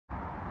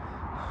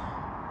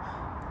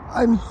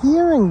I'm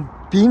here in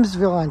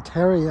Beamsville,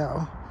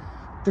 Ontario.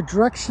 The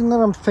direction that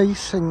I'm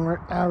facing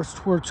right now is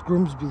towards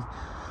Grimsby.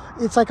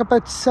 It's like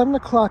about 7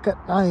 o'clock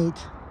at night,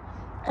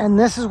 and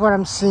this is what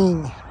I'm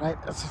seeing, right?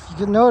 As if you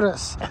can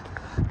notice,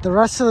 the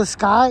rest of the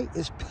sky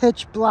is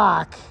pitch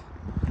black,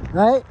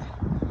 right?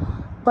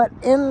 But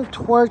in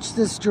towards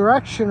this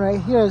direction right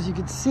here, as you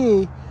can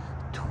see,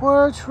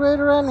 towards right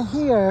around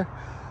here,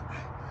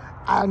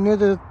 near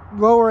the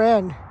lower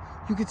end,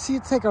 you can see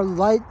it's like a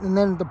light, and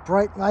then the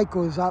bright light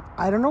goes up.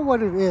 I don't know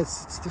what it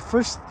is. It's the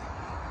first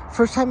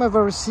time I've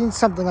ever seen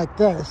something like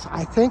this.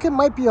 I think it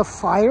might be a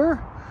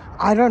fire.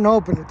 I don't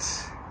know, but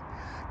it's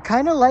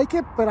kind of like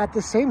it, but at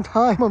the same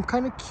time, I'm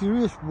kind of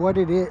curious what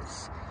it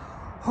is.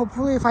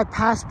 Hopefully, if I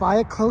pass by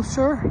it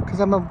closer,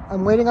 because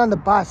I'm waiting on the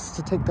bus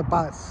to take the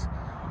bus.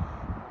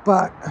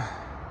 But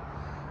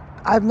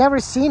I've never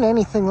seen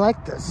anything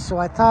like this, so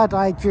I thought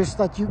I'd just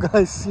let you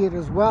guys see it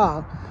as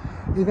well.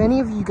 If any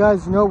of you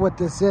guys know what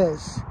this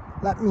is,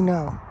 let me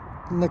know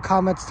in the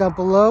comments down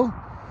below.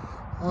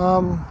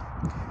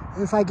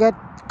 If I get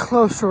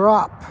closer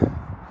up,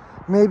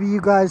 maybe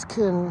you guys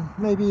can,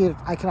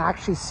 I can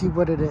actually see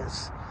what it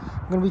is.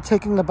 I'm going to be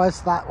taking the bus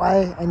that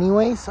way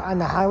anyways on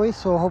the highway,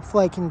 so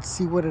hopefully I can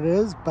see what it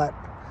is, but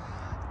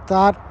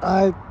thought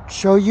I'd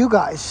show you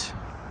guys.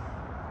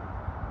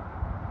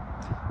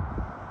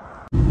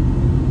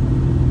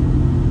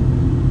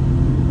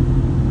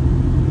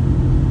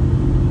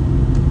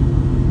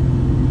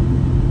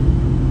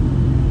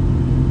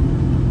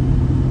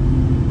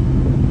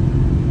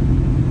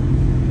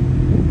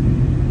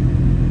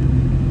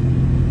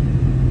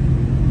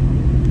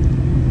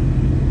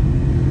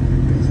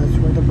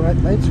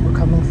 Lights were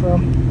coming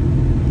from.